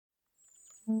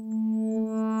You're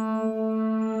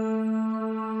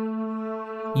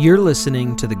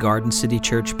listening to the Garden City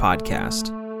Church podcast.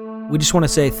 We just want to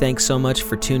say thanks so much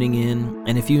for tuning in,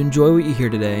 and if you enjoy what you hear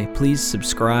today, please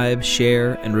subscribe,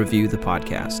 share, and review the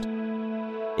podcast.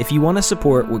 If you want to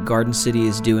support what Garden City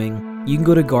is doing, you can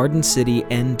go to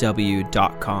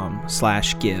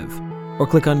gardencitynw.com/give or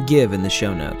click on Give in the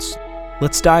show notes.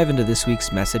 Let's dive into this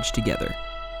week's message together.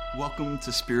 Welcome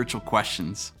to Spiritual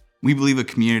Questions. We believe a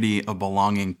community of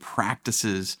belonging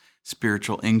practices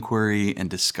spiritual inquiry and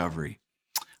discovery.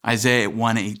 Isaiah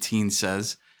 1:18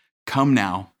 says, "Come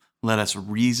now, let us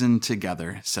reason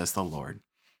together, says the Lord."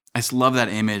 I just love that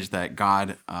image that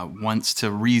God wants to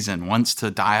reason, wants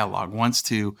to dialogue, wants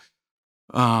to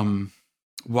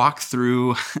walk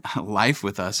through life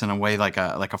with us in a way like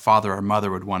a father or mother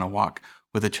would want to walk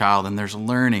with a child. And there's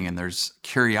learning and there's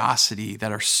curiosity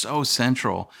that are so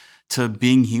central to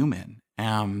being human.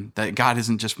 That God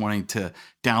isn't just wanting to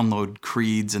download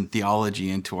creeds and theology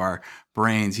into our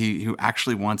brains. He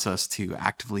actually wants us to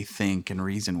actively think and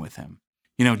reason with him.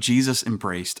 You know, Jesus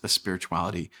embraced a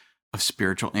spirituality of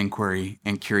spiritual inquiry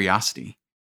and curiosity.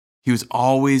 He was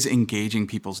always engaging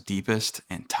people's deepest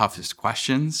and toughest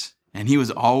questions, and he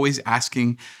was always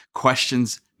asking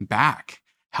questions back,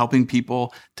 helping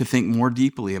people to think more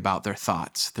deeply about their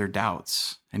thoughts, their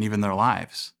doubts, and even their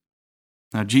lives.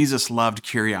 Now, Jesus loved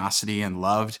curiosity and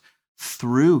loved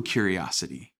through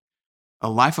curiosity. A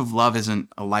life of love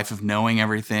isn't a life of knowing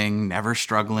everything, never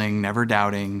struggling, never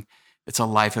doubting. It's a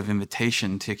life of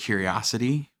invitation to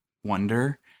curiosity,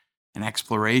 wonder, and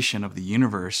exploration of the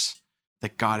universe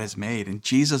that God has made. And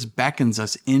Jesus beckons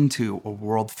us into a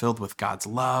world filled with God's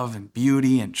love and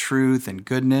beauty and truth and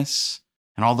goodness.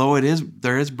 And although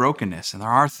there is brokenness and there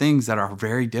are things that are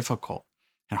very difficult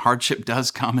and hardship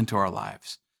does come into our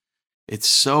lives, it's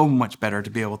so much better to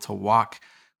be able to walk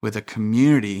with a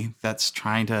community that's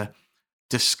trying to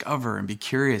discover and be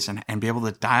curious and be able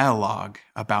to dialogue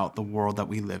about the world that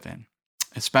we live in,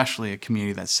 especially a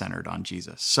community that's centered on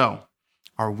Jesus. So,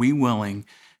 are we willing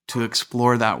to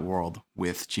explore that world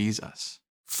with Jesus?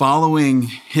 Following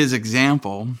his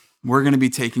example, we're going to be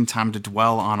taking time to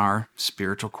dwell on our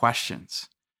spiritual questions.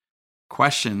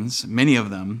 Questions, many of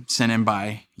them sent in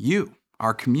by you,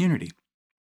 our community.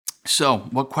 So,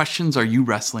 what questions are you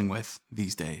wrestling with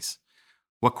these days?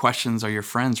 What questions are your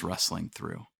friends wrestling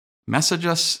through? Message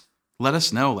us, let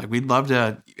us know. We'd love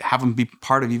to have them be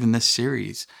part of even this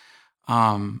series.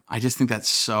 I just think that's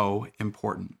so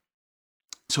important.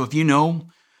 So if you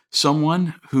know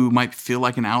someone who might feel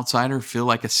like an outsider, feel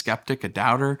like a skeptic, a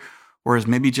doubter, or is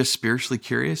maybe just spiritually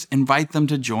curious, invite them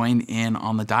to join in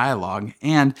on the dialogue.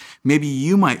 And maybe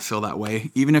you might feel that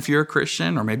way, even if you're a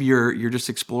Christian, or maybe you're just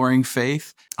exploring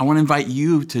faith. I want to invite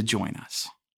you to join us.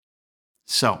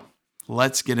 So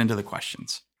let's get into the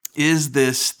questions. Is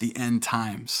this the end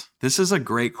times? This is a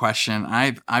great question.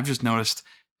 I've just noticed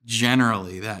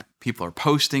generally that people are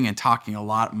posting and talking a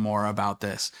lot more about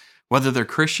this. Whether they're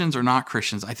Christians or not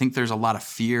Christians, I think there's a lot of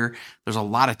fear. There's a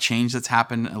lot of change that's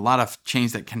happened, a lot of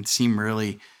change that can seem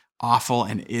really awful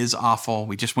and is awful.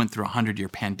 We just went through a 100-year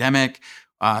pandemic.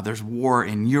 There's war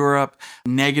in Europe.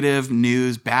 Negative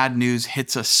news, bad news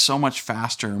hits us so much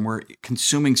faster, and we're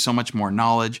consuming so much more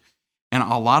knowledge. And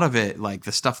a lot of it, like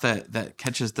the stuff that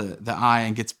catches the eye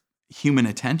and gets human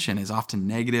attention, is often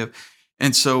negative.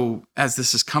 And so as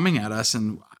this is coming at us,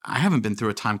 and I haven't been through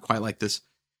a time quite like this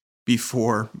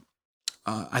before,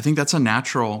 I think that's a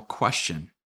natural question.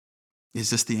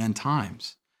 Is this the end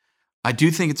times? I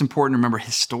do think it's important to remember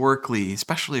historically,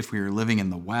 especially if we were living in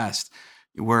the West,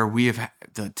 where we have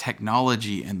the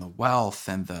technology and the wealth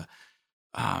and the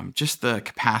just the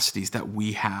capacities that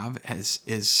we have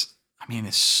is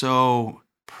so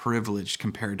privileged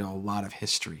compared to a lot of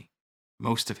history,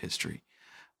 most of history.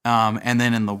 And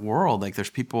then in the world, there's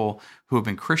people who have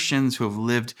been Christians who have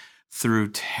lived through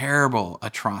terrible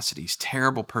atrocities,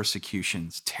 terrible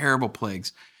persecutions, terrible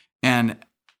plagues. And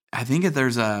I think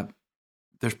that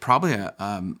there's probably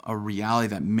a reality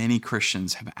that many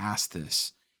Christians have asked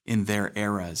this in their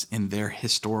eras, in their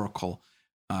historical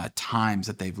times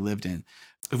that they've lived in.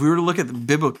 If we were to look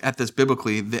at this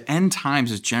biblically, the end times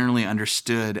is generally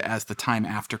understood as the time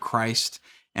after Christ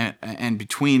and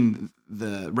between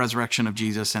the resurrection of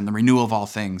Jesus and the renewal of all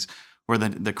things, where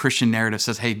the Christian narrative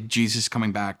says, hey, Jesus is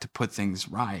coming back to put things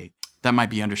right. That might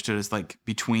be understood as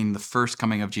between the first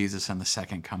coming of Jesus and the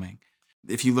second coming.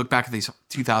 If you look back at these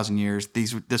 2,000 years,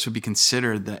 this would be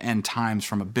considered the end times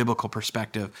from a biblical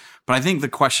perspective. But I think the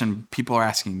question people are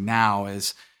asking now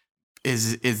is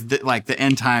the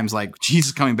end times,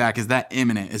 Jesus coming back, is that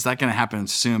imminent? Is that going to happen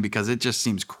soon? Because it just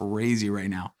seems crazy right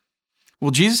now.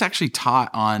 Well, Jesus actually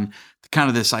taught on the kind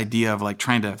of this idea of like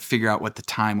trying to figure out what the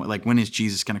time, like when is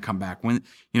Jesus going to come back? When,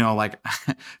 like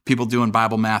people doing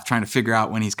Bible math, trying to figure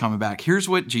out when he's coming back. Here's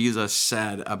what Jesus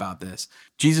said about this.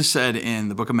 Jesus said in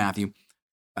the book of Matthew,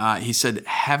 he said,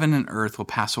 heaven and earth will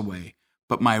pass away,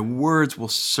 but my words will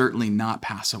certainly not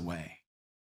pass away.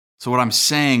 So what I'm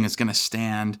saying is going to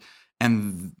stand,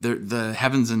 and the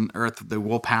heavens and earth, they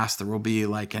will pass. There will be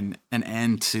like an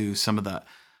end to some of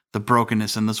the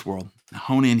brokenness in this world. Now,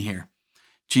 hone in here.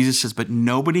 Jesus says, but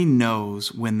nobody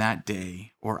knows when that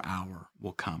day or hour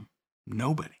will come.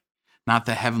 Nobody. Not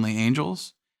the heavenly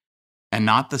angels and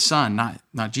not the Son,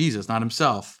 not Jesus, not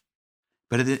himself.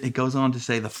 But it goes on to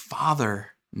say the Father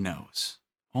knows.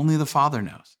 Only the Father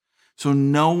knows. So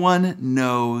no one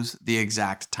knows the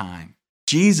exact time.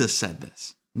 Jesus said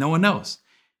this. No one knows.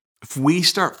 If we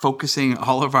start focusing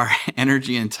all of our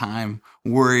energy and time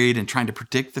worried and trying to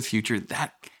predict the future,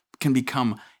 that can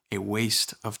become a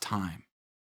waste of time.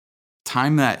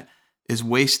 Time that is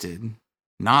wasted,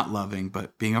 not loving,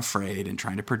 but being afraid and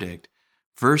trying to predict,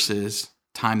 versus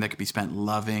time that could be spent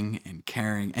loving and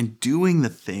caring and doing the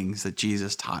things that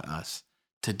Jesus taught us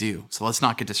to do. So let's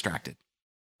not get distracted.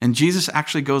 And Jesus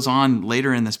actually goes on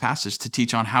later in this passage to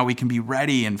teach on how we can be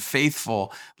ready and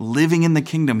faithful, living in the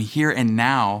kingdom here and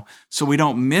now, so we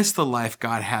don't miss the life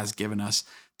God has given us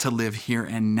to live here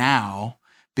and now,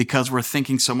 because we're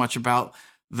thinking so much about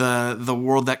the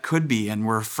world that could be, and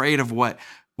we're afraid of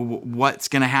what's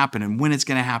going to happen and when it's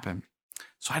going to happen.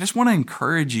 So I just want to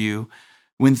encourage you,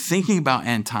 when thinking about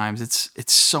end times,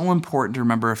 it's so important to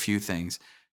remember a few things.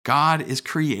 God is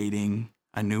creating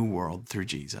a new world through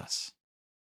Jesus.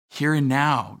 Here and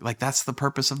now, like that's the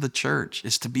purpose of the church,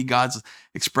 is to be God's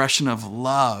expression of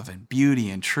love and beauty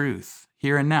and truth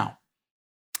here and now.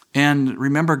 And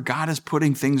remember, God is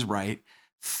putting things right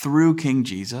through King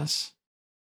Jesus.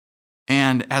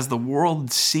 And as the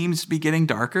world seems to be getting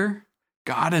darker,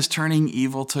 God is turning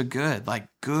evil to good. Like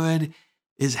good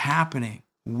is happening.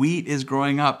 Wheat is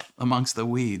growing up amongst the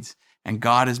weeds, and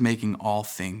God is making all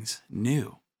things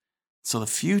new. So the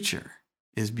future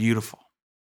is beautiful.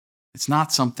 It's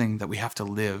not something that we have to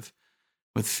live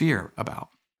with fear about.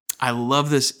 I love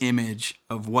this image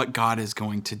of what God is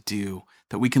going to do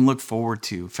that we can look forward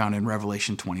to, found in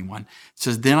Revelation 21. It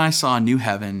says, then I saw a new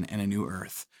heaven and a new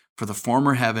earth, for the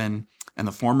former heaven and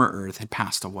the former earth had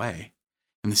passed away,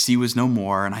 and the sea was no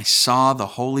more. And I saw the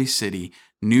holy city,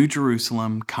 New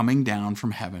Jerusalem, coming down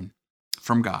from heaven,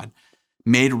 from God,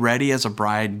 made ready as a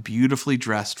bride beautifully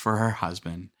dressed for her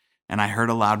husband. And I heard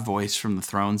a loud voice from the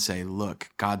throne say, look,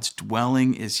 God's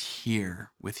dwelling is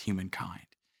here with humankind.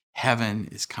 Heaven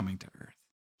is coming to earth.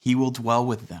 He will dwell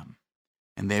with them,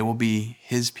 and they will be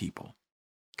his people.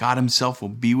 God himself will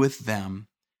be with them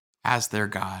as their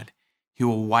God. He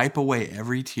will wipe away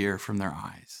every tear from their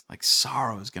eyes. Like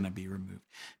sorrow is going to be removed.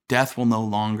 Death will no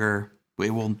longer,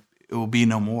 it will be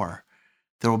no more.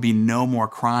 There will be no more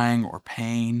crying or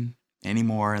pain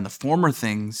anymore. And the former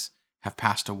things have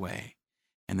passed away.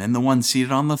 And then the one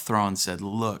seated on the throne said,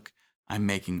 look, I'm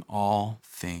making all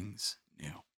things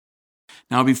new.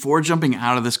 Now, before jumping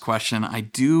out of this question, I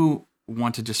do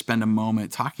want to just spend a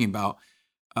moment talking about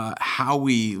how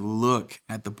we look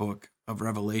at the book of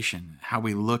Revelation, how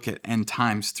we look at end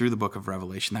times through the book of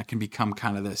Revelation. That can become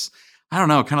kind of this, I don't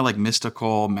know, kind of like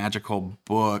mystical, magical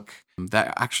book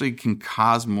that actually can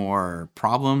cause more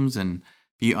problems and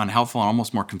be unhelpful and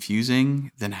almost more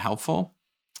confusing than helpful.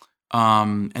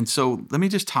 And so let me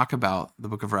just talk about the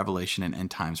book of Revelation and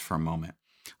end times for a moment.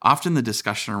 Often the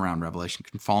discussion around Revelation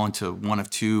can fall into one of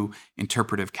two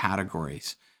interpretive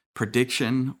categories,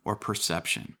 prediction or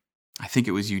perception. I think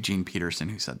it was Eugene Peterson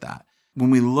who said that. When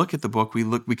we look at the book,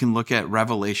 we can look at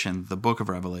Revelation, the book of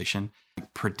Revelation,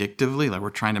 predictively, like we're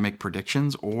trying to make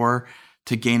predictions, or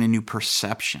to gain a new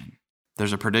perception.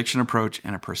 There's a prediction approach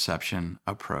and a perception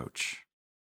approach.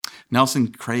 Nelson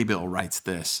Craybill writes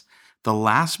this: the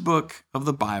last book of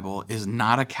the Bible is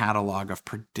not a catalog of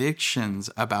predictions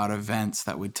about events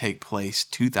that would take place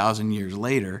 2,000 years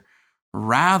later.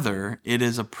 Rather, it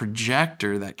is a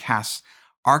projector that casts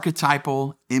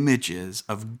archetypal images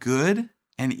of good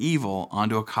and evil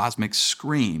onto a cosmic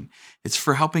screen. It's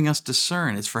for helping us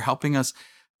discern. It's for helping us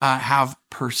have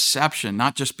perception,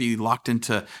 not just be locked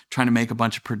into trying to make a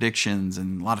bunch of predictions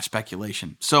and a lot of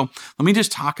speculation. So let me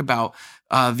just talk about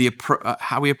how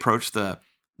we approach the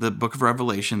book of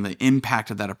Revelation, the impact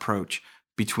of that approach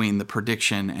between the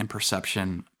prediction and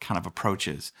perception kind of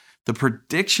approaches. The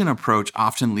prediction approach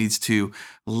often leads to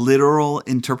literal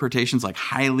interpretations, like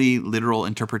highly literal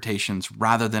interpretations,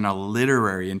 rather than a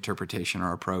literary interpretation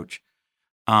or approach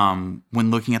when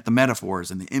looking at the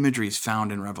metaphors and the imageries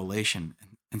found in Revelation.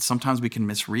 And sometimes we can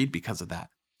misread because of that.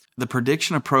 The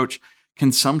prediction approach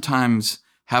can sometimes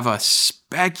have a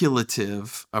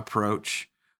speculative approach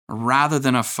rather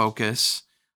than a focus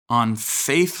on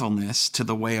faithfulness to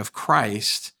the way of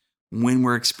Christ when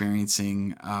we're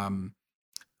experiencing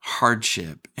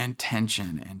hardship and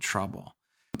tension and trouble.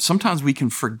 Sometimes we can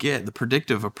forget the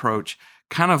predictive approach,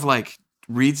 kind of like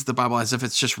reads the Bible as if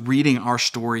it's just reading our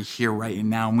story here right and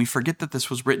now. And we forget that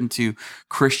this was written to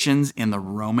Christians in the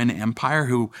Roman Empire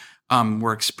who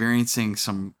were experiencing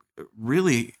some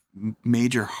really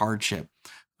major hardship,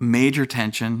 major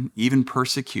tension, even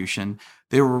persecution.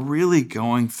 They were really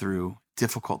going through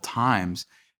difficult times.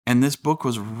 And this book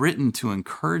was written to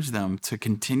encourage them to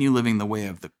continue living the way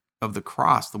of the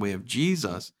cross, the way of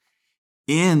Jesus,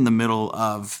 in the middle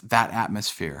of that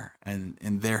atmosphere and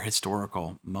in their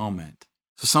historical moment.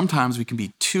 So sometimes we can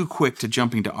be too quick to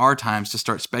jumping to our times to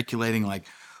start speculating, like,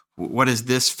 what is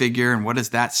this figure and what does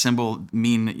that symbol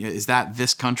mean? Is that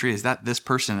this country? Is that this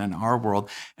person in our world?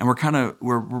 And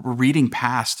we're reading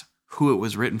past who it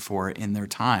was written for in their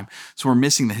time. So we're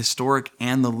missing the historic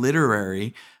and the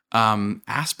literary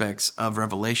aspects of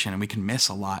Revelation, and we can miss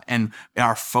a lot. And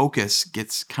our focus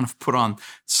gets kind of put on,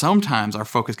 sometimes our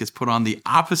focus gets put on the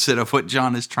opposite of what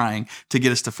John is trying to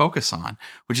get us to focus on,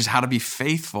 which is how to be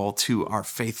faithful to our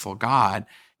faithful God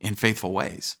in faithful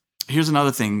ways. Here's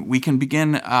another thing. We can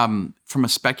begin from a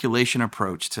speculation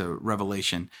approach to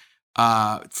Revelation,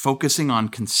 focusing on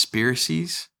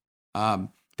conspiracies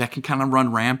that can kind of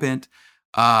run rampant,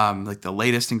 like the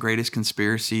latest and greatest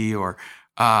conspiracy, or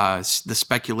the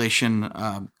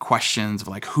speculation questions of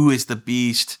like, who is the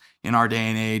beast in our day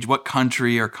and age? What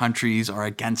country or countries are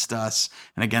against us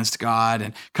and against God?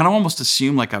 And kind of almost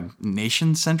assume like a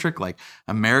nation-centric, like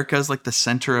America is like the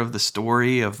center of the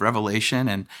story of Revelation.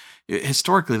 And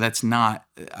historically, that's not,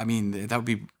 I mean, that would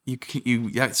be,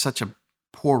 it's such a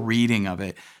poor reading of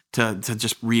it to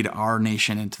just read our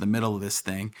nation into the middle of this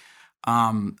thing.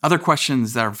 Other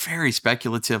questions that are very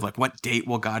speculative, like what date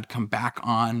will God come back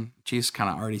on? Jesus kind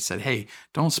of already said, hey,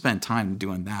 don't spend time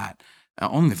doing that.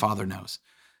 Only the Father knows.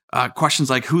 Questions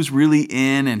like who's really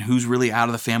in and who's really out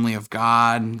of the family of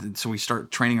God. And so we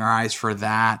start training our eyes for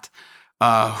that.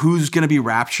 Who's going to be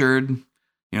raptured?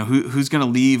 Who's going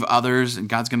to leave others, and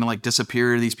God's going to like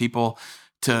disappear these people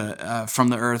from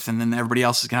the earth, and then everybody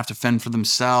else is going to have to fend for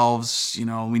themselves.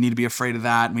 We need to be afraid of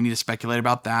that. We need to speculate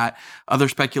about that. Other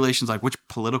speculations like which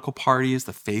political party is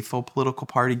the faithful political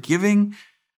party, giving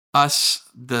us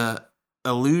the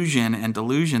illusion and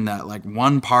delusion that like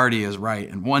one party is right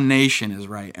and one nation is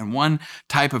right and one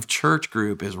type of church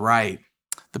group is right.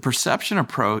 The perception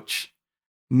approach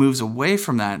moves away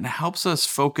from that and helps us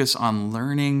focus on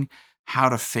learning how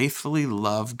to faithfully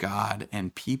love God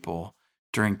and people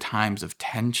during times of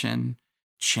tension,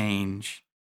 change,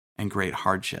 and great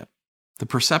hardship. The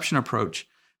perception approach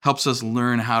helps us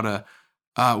learn how to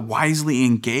wisely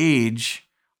engage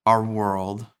our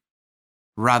world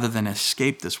rather than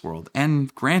escape this world.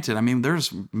 And granted,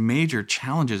 there's major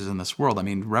challenges in this world.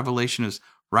 Revelation is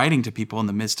writing to people in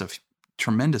the midst of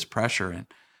tremendous pressure and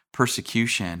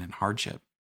persecution and hardship.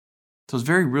 So it's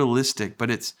very realistic, but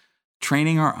it's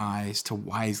training our eyes to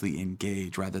wisely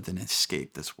engage rather than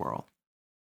escape this world.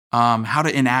 How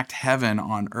to enact heaven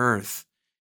on earth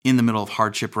in the middle of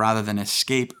hardship rather than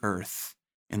escape earth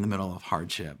in the middle of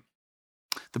hardship.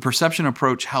 The perception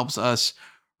approach helps us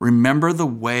remember the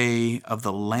way of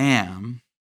the Lamb.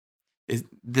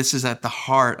 This is at the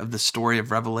heart of the story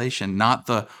of Revelation, not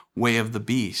the way of the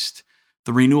beast.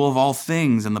 The renewal of all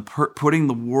things and the putting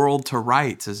the world to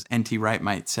rights, as N.T. Wright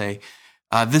might say.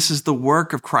 This is the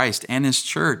work of Christ and his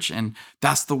church, and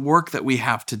that's the work that we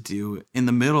have to do in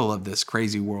the middle of this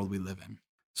crazy world we live in.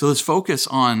 So let's focus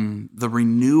on the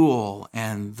renewal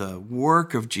and the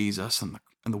work of Jesus and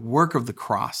the work of the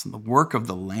cross and the work of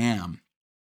the Lamb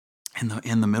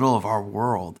in the middle of our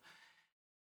world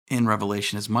in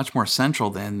Revelation is much more central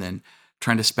than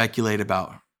trying to speculate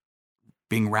about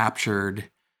being raptured,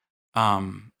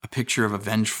 a picture of a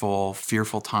vengeful,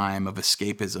 fearful time of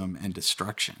escapism and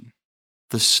destruction.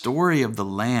 The story of the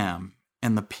Lamb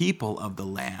and the people of the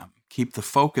Lamb keep the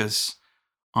focus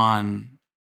on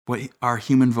what our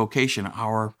human vocation,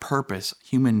 our purpose,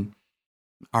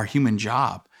 our human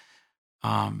job.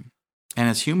 And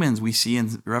as humans, we see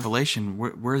in Revelation,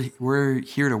 we're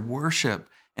here to worship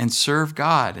and serve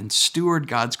God and steward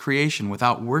God's creation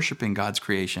without worshiping God's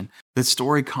creation. The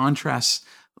story contrasts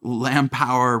Lamb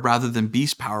power rather than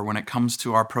beast power when it comes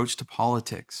to our approach to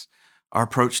politics, our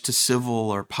approach to civil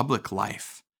or public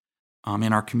life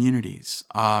in our communities.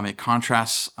 It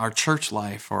contrasts our church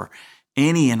life or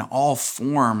any and all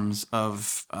forms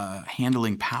of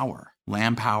handling power.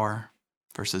 Lamb power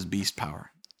versus beast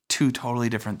power. Two totally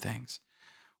different things.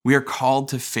 We are called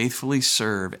to faithfully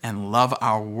serve and love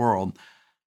our world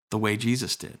the way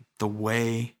Jesus did, the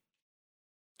way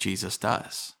Jesus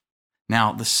does.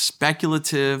 Now, the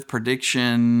speculative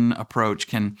prediction approach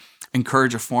can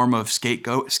encourage a form of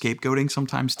scapegoating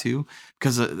sometimes too,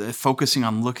 because focusing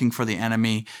on looking for the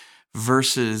enemy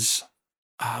versus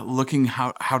looking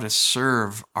how to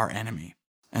serve our enemy.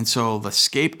 And so the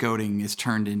scapegoating is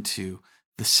turned into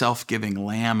the self-giving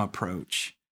lamb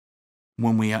approach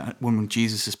when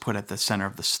Jesus is put at the center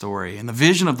of the story. And the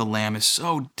vision of the lamb is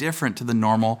so different to the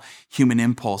normal human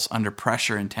impulse under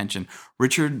pressure and tension.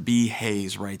 Richard B.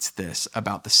 Hayes writes this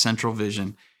about the central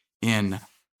vision in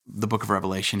the book of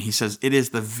Revelation. He says, "It is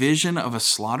the vision of a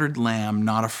slaughtered lamb,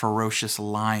 not a ferocious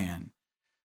lion.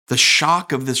 The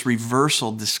shock of this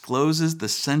reversal discloses the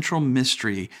central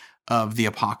mystery of the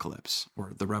apocalypse,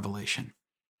 or the Revelation.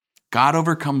 God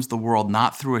overcomes the world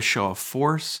not through a show of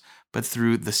force, but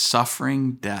through the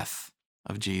suffering death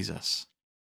of Jesus.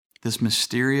 This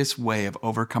mysterious way of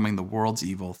overcoming the world's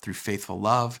evil through faithful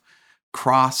love,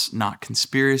 cross, not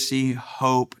conspiracy,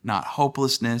 hope, not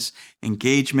hopelessness,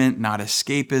 engagement, not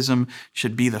escapism,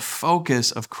 should be the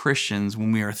focus of Christians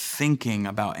when we are thinking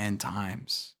about end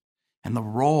times. And the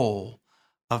role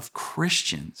of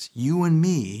Christians, you and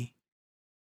me,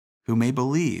 who may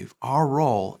believe, our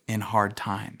role in hard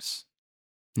times.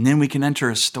 And then we can enter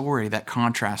a story that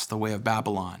contrasts the way of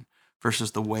Babylon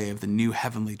versus the way of the new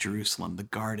heavenly Jerusalem, the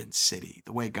garden city,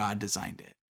 the way God designed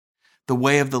it. The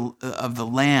way of the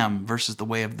lamb versus the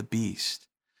way of the beast.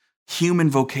 Human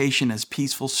vocation as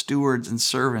peaceful stewards and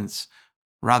servants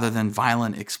rather than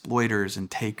violent exploiters and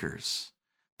takers.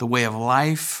 The way of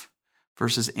life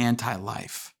versus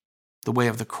anti-life. The way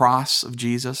of the cross of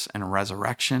Jesus and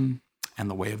resurrection, and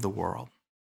the way of the world.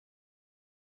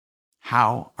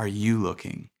 How are you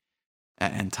looking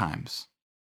at end times?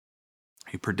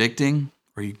 Are you predicting,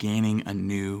 or are you gaining a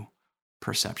new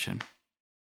perception?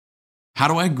 How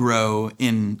do I grow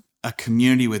in a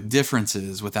community with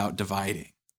differences without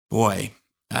dividing? Boy,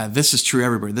 this is true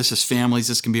everywhere. This is families.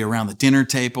 This can be around the dinner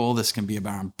table. This can be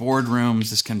around boardrooms.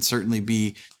 This can certainly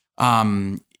be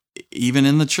even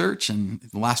in the church. And in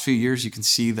the last few years, you can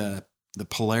see the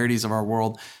polarities of our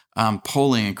world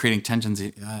pulling and creating tensions,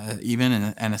 even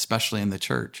and especially in the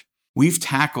church. We've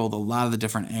tackled a lot of the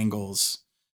different angles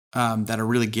that are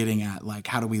really getting at, like,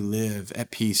 how do we live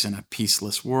at peace in a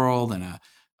peaceless world and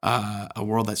a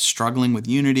world that's struggling with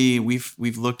unity.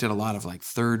 We've looked at a lot of like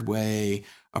third way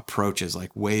approaches,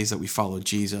 like ways that we follow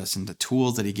Jesus and the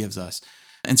tools that he gives us.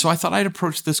 And so I thought I'd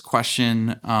approach this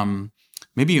question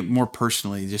maybe more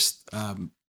personally, just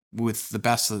with the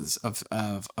best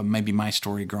of maybe my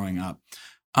story growing up.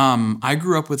 I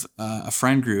grew up with a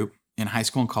friend group in high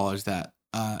school and college that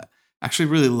actually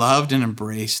really loved and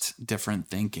embraced different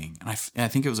thinking. And I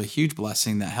think it was a huge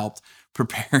blessing that helped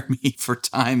prepare me for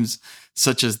times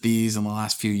such as these in the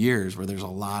last few years, where there's a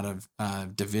lot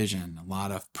of division, a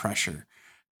lot of pressure,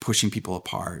 pushing people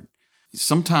apart.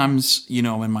 Sometimes,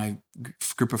 in my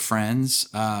group of friends,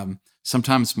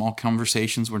 sometimes small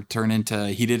conversations would turn into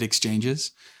heated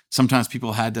exchanges. Sometimes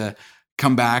people had to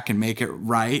come back and make it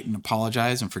right and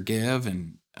apologize and forgive.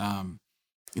 And,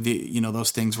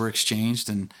 those things were exchanged.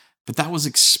 But that was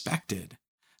expected.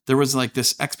 There was like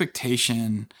this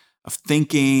expectation of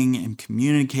thinking and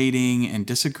communicating and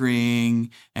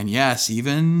disagreeing. And yes,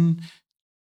 even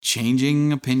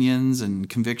changing opinions and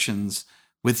convictions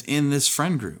within this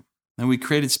friend group. And we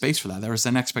created space for that. There was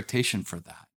an expectation for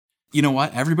that. You know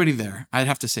what? Everybody there, I'd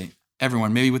have to say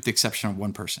everyone, maybe with the exception of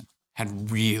one person,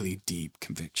 had really deep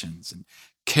convictions and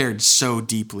cared so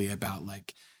deeply about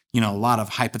a lot of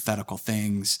hypothetical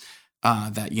things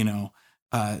that,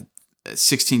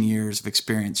 16 years of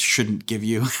experience shouldn't give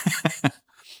you.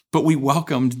 But we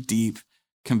welcomed deep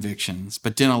convictions,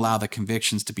 but didn't allow the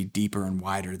convictions to be deeper and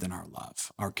wider than our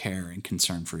love, our care and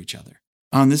concern for each other.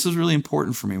 This was really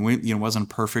important for me. It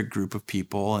wasn't a perfect group of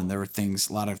people, and there were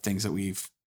a lot of things that we've,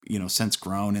 since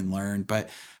grown and learned, but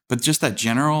just that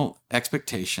general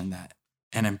expectation that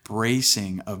an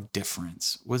embracing of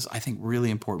difference was, I think,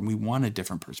 really important. We wanted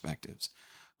different perspectives.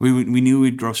 We knew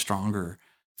we'd grow stronger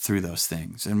through those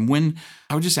things. And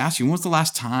I would just ask you, when was the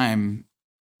last time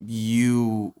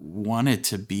you wanted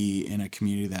to be in a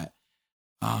community that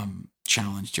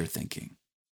challenged your thinking?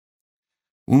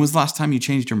 When was the last time you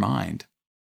changed your mind?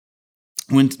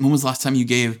 When was the last time you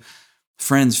gave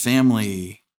friends,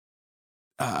 family,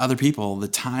 other people the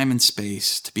time and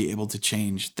space to be able to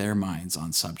change their minds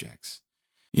on subjects?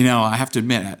 I have to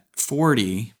admit, at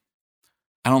 40,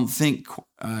 I don't think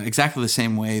exactly the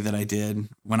same way that I did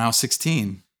when I was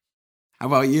 16. How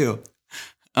about you?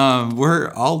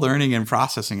 We're all learning and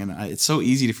processing, and it's so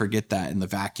easy to forget that in the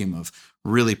vacuum of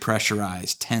really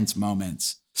pressurized, tense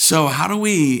moments. So how do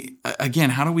we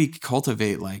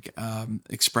cultivate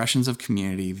expressions of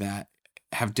community that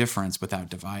have difference without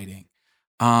dividing?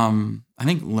 I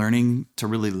think learning to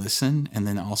really listen and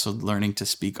then also learning to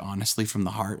speak honestly from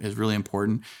the heart is really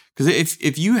important. Because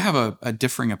if you have a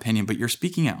differing opinion, but you're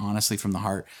speaking it honestly from the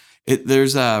heart,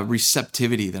 there's a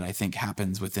receptivity that I think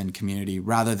happens within community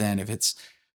rather than if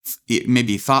it may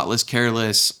be thoughtless,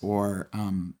 careless, or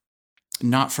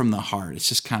not from the heart. It's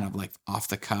just kind of like off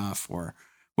the cuff or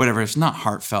whatever. It's not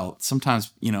heartfelt.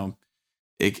 Sometimes,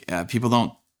 people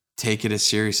don't take it as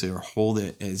seriously or hold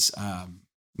it as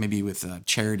maybe with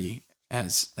charity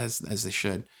as they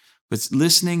should. But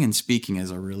listening and speaking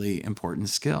is a really important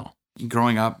skill.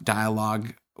 Growing up,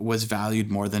 dialogue was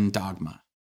valued more than dogma.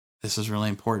 This was really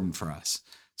important for us.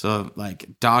 So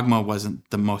dogma wasn't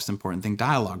the most important thing.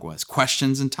 Dialogue was.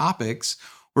 Questions and topics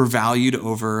were valued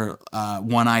over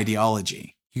one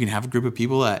ideology. You can have a group of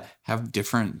people that have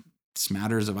different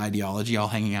smatters of ideology all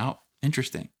hanging out.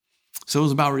 Interesting. So it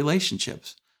was about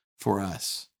relationships for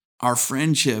us. Our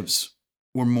friendships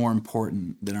were more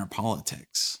important than our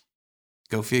politics.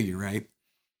 Go figure, right?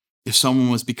 If someone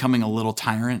was becoming a little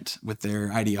tyrant with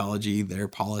their ideology, their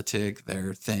politic,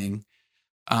 their thing,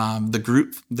 the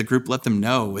group let them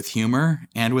know with humor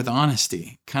and with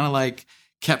honesty, kind of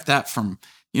kept that from,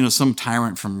 some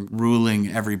tyrant from ruling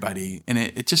everybody. And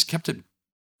it just kept it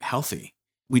healthy.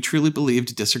 We truly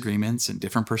believed disagreements and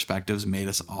different perspectives made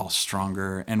us all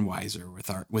stronger and wiser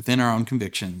within our own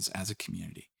convictions as a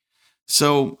community.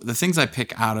 So the things I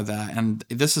pick out of that, and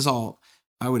this is all,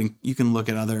 you can look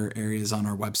at other areas on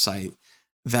our website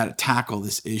that tackle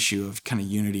this issue of kind of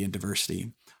unity and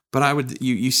diversity. But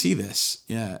you see this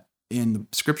in the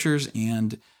scriptures,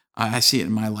 and I see it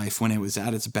in my life when it was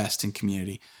at its best in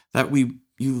community, that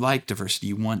you like diversity,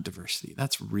 you want diversity.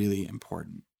 That's really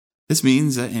important. This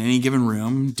means that in any given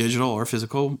room, digital or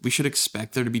physical, we should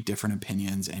expect there to be different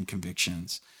opinions and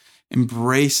convictions.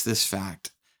 Embrace this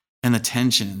fact and the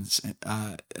tensions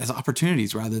as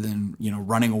opportunities rather than,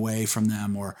 running away from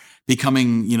them or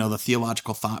becoming, the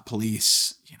theological thought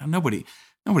police. Nobody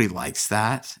likes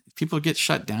that. People get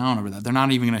shut down over that. They're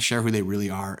not even going to share who they really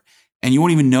are. And you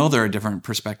won't even know there are different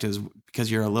perspectives because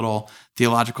you're a little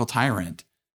theological tyrant.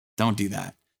 Don't do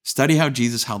that. Study how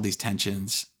Jesus held these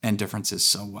tensions and differences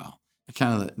so well.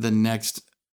 Kind of the next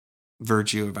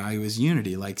virtue or value is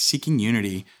unity, seeking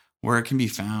unity where it can be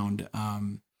found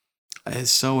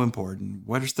is so important.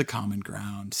 What is the common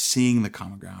ground? Seeing the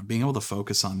common ground, being able to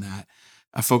focus on that,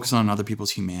 focus on other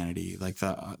people's humanity, like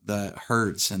the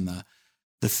hurts and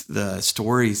the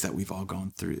stories that we've all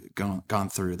gone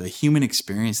through, the human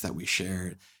experience that we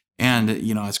shared. And,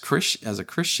 as a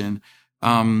Christian,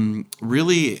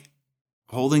 really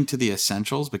holding to the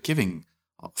essentials, but giving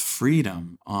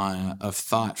freedom of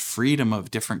thought, freedom of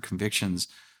different convictions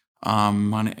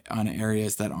on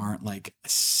areas that aren't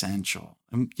essential.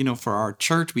 And, for our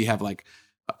church, we have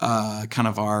kind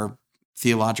of our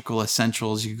theological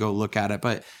essentials. You go look at it,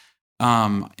 but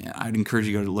I'd encourage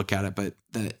you to go to look at it, but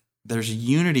there's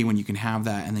unity when you can have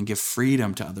that and then give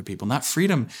freedom to other people. And that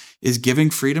freedom is giving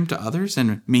freedom to others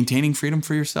and maintaining freedom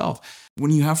for yourself.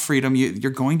 When you have freedom, you're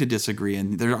going to disagree.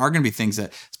 And there are going to be things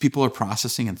that people are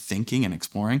processing and thinking and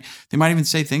exploring. They might even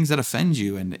say things that offend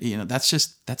you. And,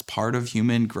 that's part of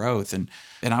human growth. And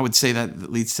I would say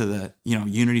that leads to the,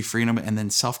 unity, freedom, and then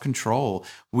self-control.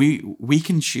 We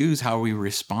can choose how we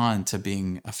respond to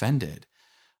being offended,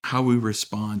 how we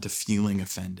respond to feeling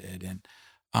offended. And,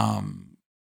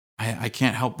 I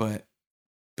can't help but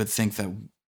think that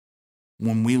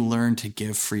when we learn to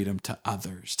give freedom to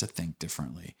others to think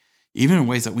differently, even in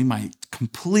ways that we might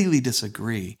completely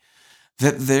disagree,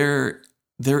 that there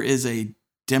is a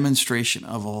demonstration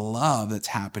of love that's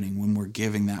happening when we're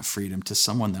giving that freedom to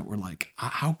someone that we're like,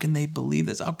 how can they believe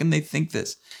this? How can they think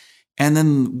this? And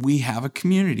then we have a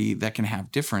community that can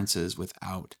have differences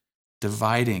without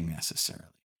dividing necessarily.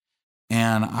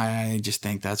 And I just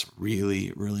think that's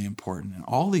really, really important. And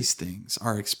all these things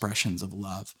are expressions of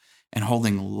love and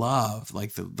holding love,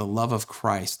 like the love of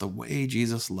Christ, the way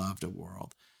Jesus loved a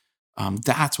world.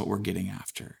 That's what we're getting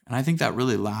after. And I think that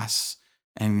really lasts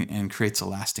and creates a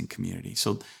lasting community.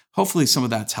 So hopefully some of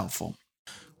that's helpful.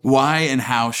 Why and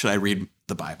how should I read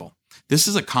the Bible? This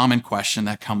is a common question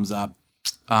that comes up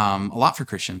a lot for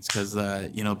Christians because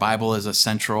the Bible is a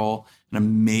central and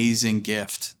amazing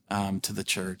gift to the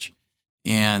church.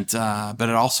 And, but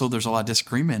it also, there's a lot of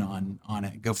disagreement on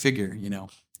it. Go figure,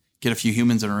 get a few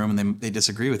humans in a room and they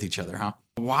disagree with each other, huh?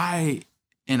 Why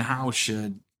and how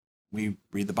should we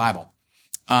read the Bible?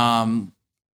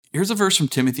 Here's a verse from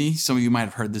Timothy. Some of you might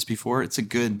have heard this before. It's a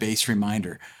good base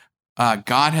reminder.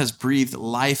 God has breathed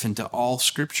life into all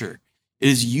scripture. It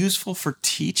is useful for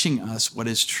teaching us what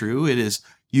is true. It is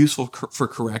useful for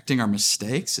correcting our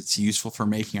mistakes. It's useful for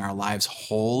making our lives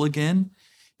whole again.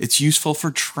 It's useful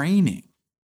for training.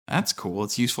 That's cool.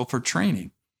 It's useful for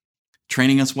training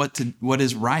us what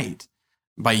is right.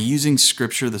 By using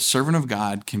scripture, the servant of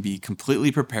God can be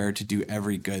completely prepared to do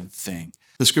every good thing.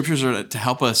 The scriptures are to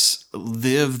help us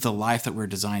live the life that we're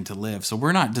designed to live. So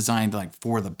we're not designed like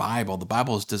for the Bible. The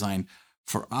Bible is designed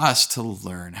for us to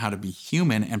learn how to be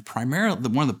human. And primarily,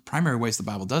 one of the primary ways the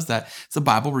Bible does that is the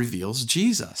Bible reveals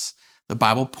Jesus. The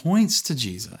Bible points to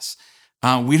Jesus.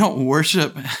 We don't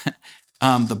worship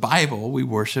the Bible, we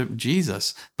worship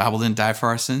Jesus. The Bible didn't die for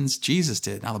our sins, Jesus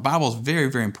did. Now, the Bible is very,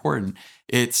 very important.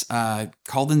 It's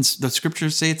the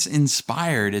scriptures say it's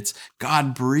inspired, it's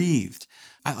God-breathed.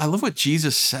 I love what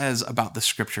Jesus says about the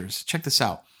scriptures. Check this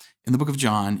out. In the book of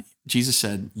John, Jesus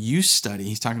said, you study,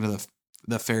 he's talking to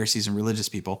the Pharisees and religious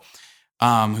people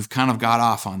who've kind of got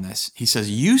off on this. He says,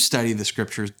 you study the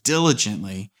scriptures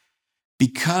diligently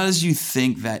because you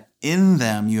think that in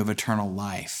them you have eternal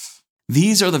life.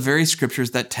 These are the very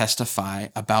scriptures that testify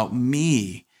about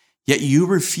me, yet you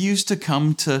refuse to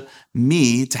come to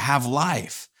me to have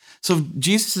life. So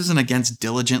Jesus isn't against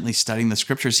diligently studying the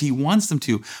scriptures. He wants them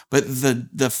to, but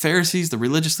the Pharisees, the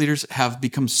religious leaders, have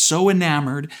become so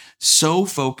enamored, so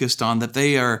focused on that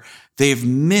they've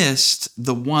missed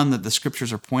the one that the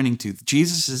scriptures are pointing to.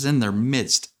 Jesus is in their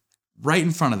midst, right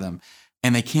in front of them,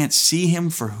 and they can't see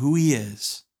him for who he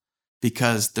is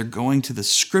because they're going to the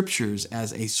scriptures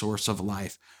as a source of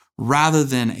life rather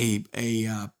than a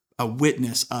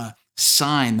witness, a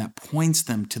sign that points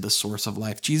them to the source of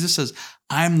life. Jesus says,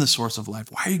 I'm the source of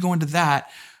life. Why are you going to that?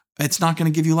 It's not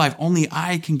going to give you life. Only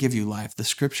I can give you life. The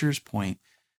scriptures point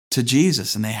to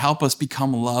Jesus and they help us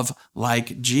become love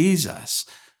like Jesus.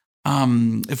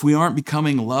 If we aren't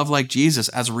becoming love like Jesus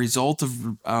as a result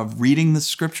of reading the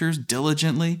scriptures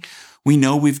diligently, we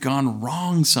know we've gone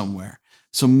wrong somewhere.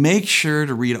 So make sure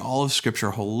to read all of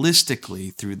scripture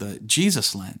holistically through the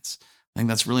Jesus lens. I think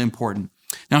that's really important.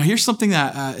 Now, here's something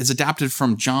that is adapted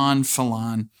from John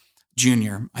Fallon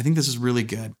Jr. I think this is really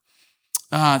good.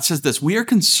 It says this: we are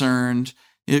concerned,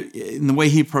 in the way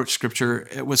he approached scripture,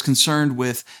 it was concerned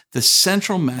with the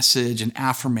central message and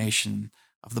affirmation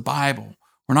of the Bible.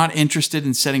 We're not interested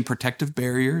in setting protective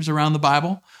barriers around the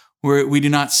Bible. We do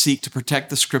not seek to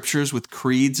protect the scriptures with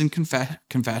creeds and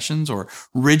confessions or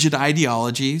rigid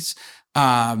ideologies.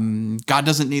 God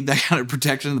doesn't need that kind of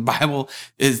protection. The Bible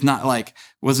is not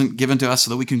wasn't given to us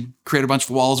so that we can create a bunch of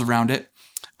walls around it.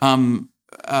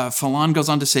 Fallon goes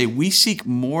on to say, we seek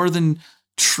more than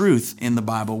truth in the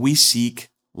Bible. We seek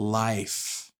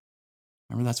life.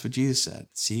 Remember, that's what Jesus said.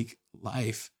 Seek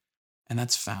life. And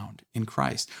that's found in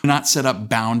Christ. Do not set up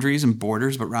boundaries and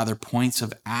borders, but rather points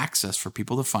of access for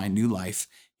people to find new life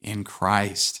in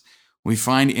Christ. We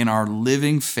find in our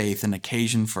living faith an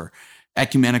occasion for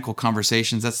ecumenical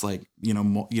conversations. That's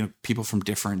people from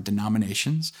different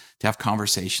denominations to have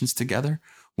conversations together.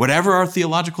 Whatever our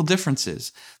theological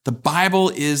differences, the Bible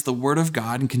is the Word of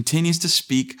God and continues to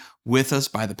speak with us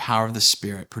by the power of the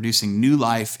Spirit, producing new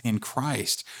life in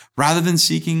Christ. Rather than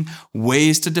seeking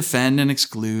ways to defend and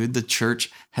exclude, the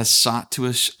church has sought to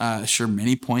assure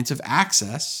many points of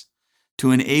access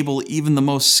to enable even the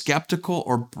most skeptical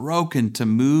or broken to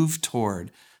move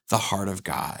toward the heart of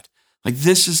God.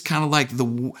 This is kind of like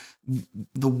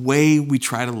the way we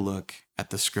try to look at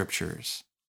the scriptures.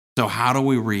 So how do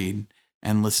we read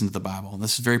and listen to the Bible? And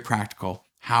this is very practical,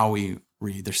 how we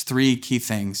read. There's three key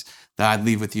things that I'd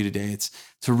leave with you today. It's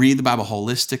to read the Bible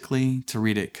holistically, to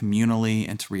read it communally,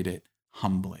 and to read it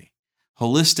humbly.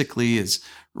 Holistically is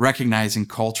recognizing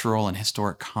cultural and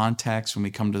historic context when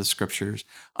we come to the scriptures,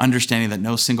 understanding that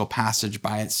no single passage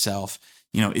by itself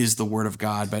is the word of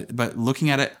God, but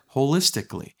looking at it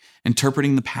holistically,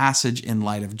 interpreting the passage in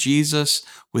light of Jesus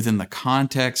within the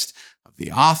context of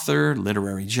the author,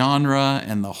 literary genre,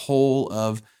 and the whole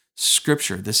of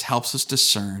Scripture. This helps us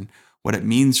discern what it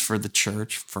means for the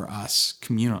church, for us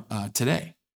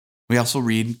today. We also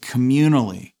read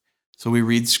communally. So we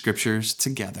read scriptures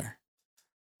together.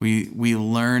 We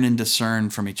learn and discern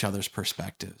from each other's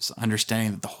perspectives,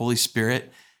 understanding that the Holy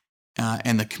Spirit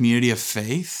and the community of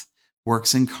faith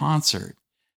works in concert.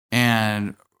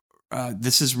 And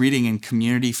this is reading in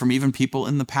community from even people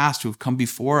in the past who have come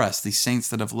before us, these saints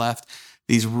that have left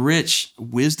these rich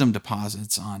wisdom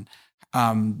deposits on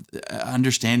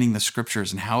understanding the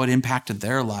scriptures and how it impacted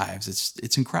their lives.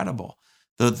 It's incredible,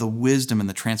 the wisdom and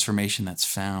the transformation that's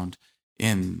found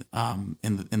in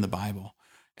the Bible.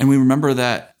 And we remember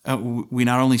that we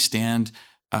not only stand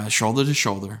shoulder to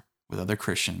shoulder with other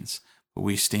Christians, but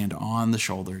we stand on the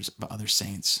shoulders of other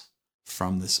saints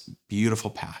from this beautiful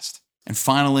past. And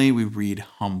finally, we read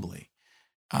humbly.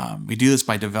 We do this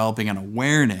by developing an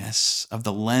awareness of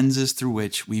the lenses through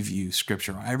which we view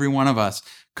Scripture. Every one of us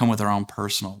come with our own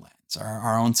personal lens,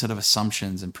 our own set of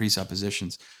assumptions and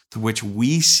presuppositions through which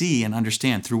we see and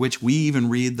understand, through which we even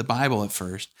read the Bible at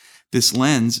first. This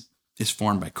lens is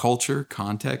formed by culture,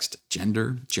 context,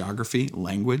 gender, geography,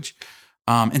 language,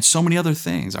 and so many other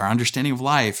things, our understanding of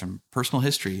life and personal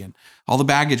history and all the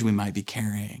baggage we might be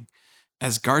carrying.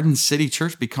 As Garden City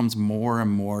Church becomes more and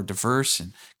more diverse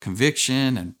in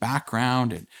conviction and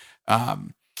background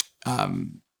and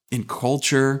in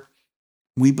culture,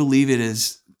 we believe it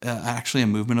is actually a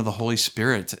movement of the Holy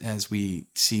Spirit as we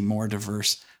see more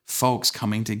diverse folks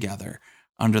coming together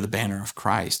under the banner of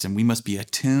Christ. And we must be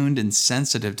attuned and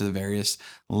sensitive to the various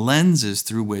lenses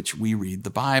through which we read the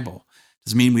Bible.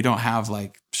 Doesn't mean we don't have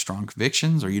like strong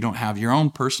convictions or you don't have your own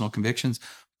personal convictions,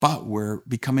 but we're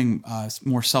becoming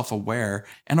more self-aware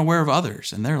and aware of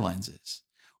others and their lenses.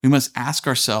 We must ask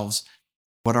ourselves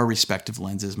what our respective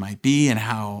lenses might be and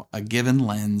how a given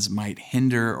lens might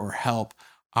hinder or help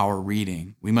our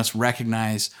reading. We must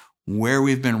recognize where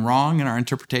we've been wrong in our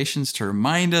interpretations to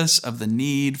remind us of the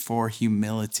need for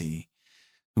humility.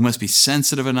 We must be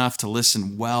sensitive enough to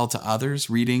listen well to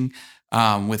others, reading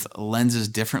with lenses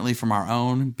differently from our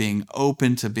own, being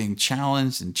open to being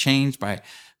challenged and changed by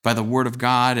the Word of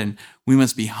God, and we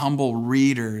must be humble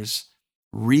readers.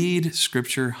 Read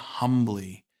Scripture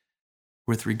humbly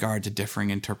with regard to differing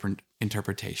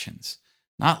interpretations,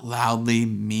 not loudly,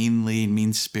 meanly,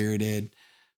 mean-spirited,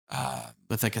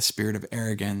 with like a spirit of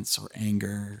arrogance or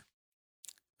anger,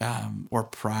 or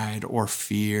pride or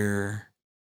fear.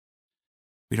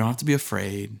 We don't have to be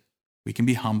afraid. We can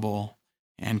be humble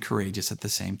and courageous at the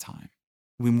same time.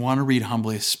 We want to read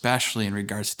humbly, especially in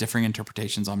regards to differing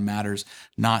interpretations on matters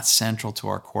not central to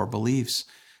our core beliefs.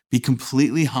 Be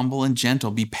completely humble and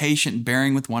gentle. Be patient,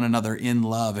 bearing with one another in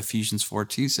love, Ephesians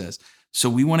 4:2 says. So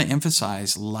we want to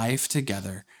emphasize life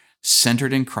together,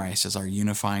 centered in Christ as our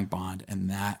unifying bond, and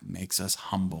that makes us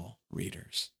humble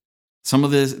readers. Some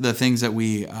of the things that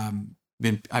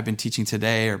I've been teaching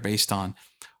today are based on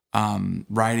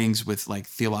writings with like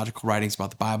theological writings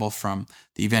about the Bible from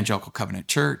the Evangelical Covenant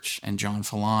Church and John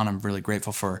Fallon. I'm really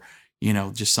grateful for,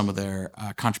 just some of their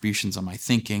contributions on my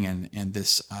thinking and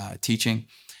this teaching.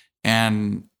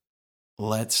 And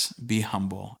let's be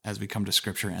humble as we come to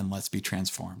Scripture, and let's be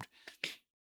transformed.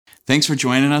 Thanks for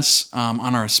joining us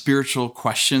on our Spiritual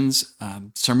Questions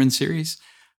sermon series.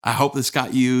 I hope this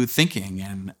got you thinking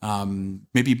and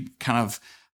maybe kind of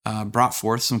brought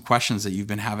forth some questions that you've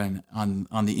been having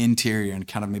on the interior and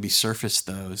kind of maybe surfaced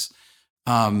those.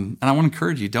 And I want to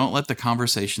encourage you, don't let the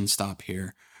conversation stop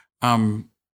here.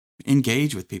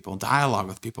 Engage with people, dialogue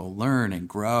with people, learn and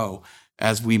grow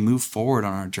as we move forward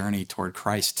on our journey toward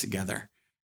Christ together.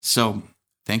 So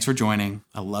thanks for joining.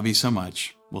 I love you so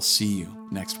much. We'll see you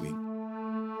next week.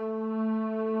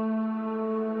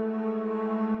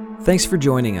 Thanks for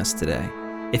joining us today.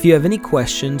 If you have any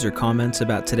questions or comments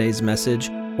about today's message,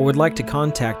 or would like to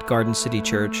contact Garden City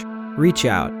Church, reach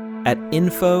out at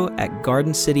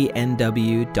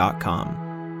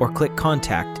info@gardencitynw.com or click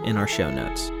contact in our show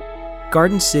notes.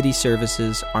 Garden City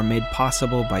services are made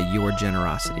possible by your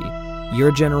generosity.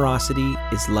 Your generosity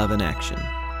is love in action.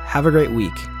 Have a great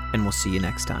week, and we'll see you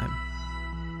next time.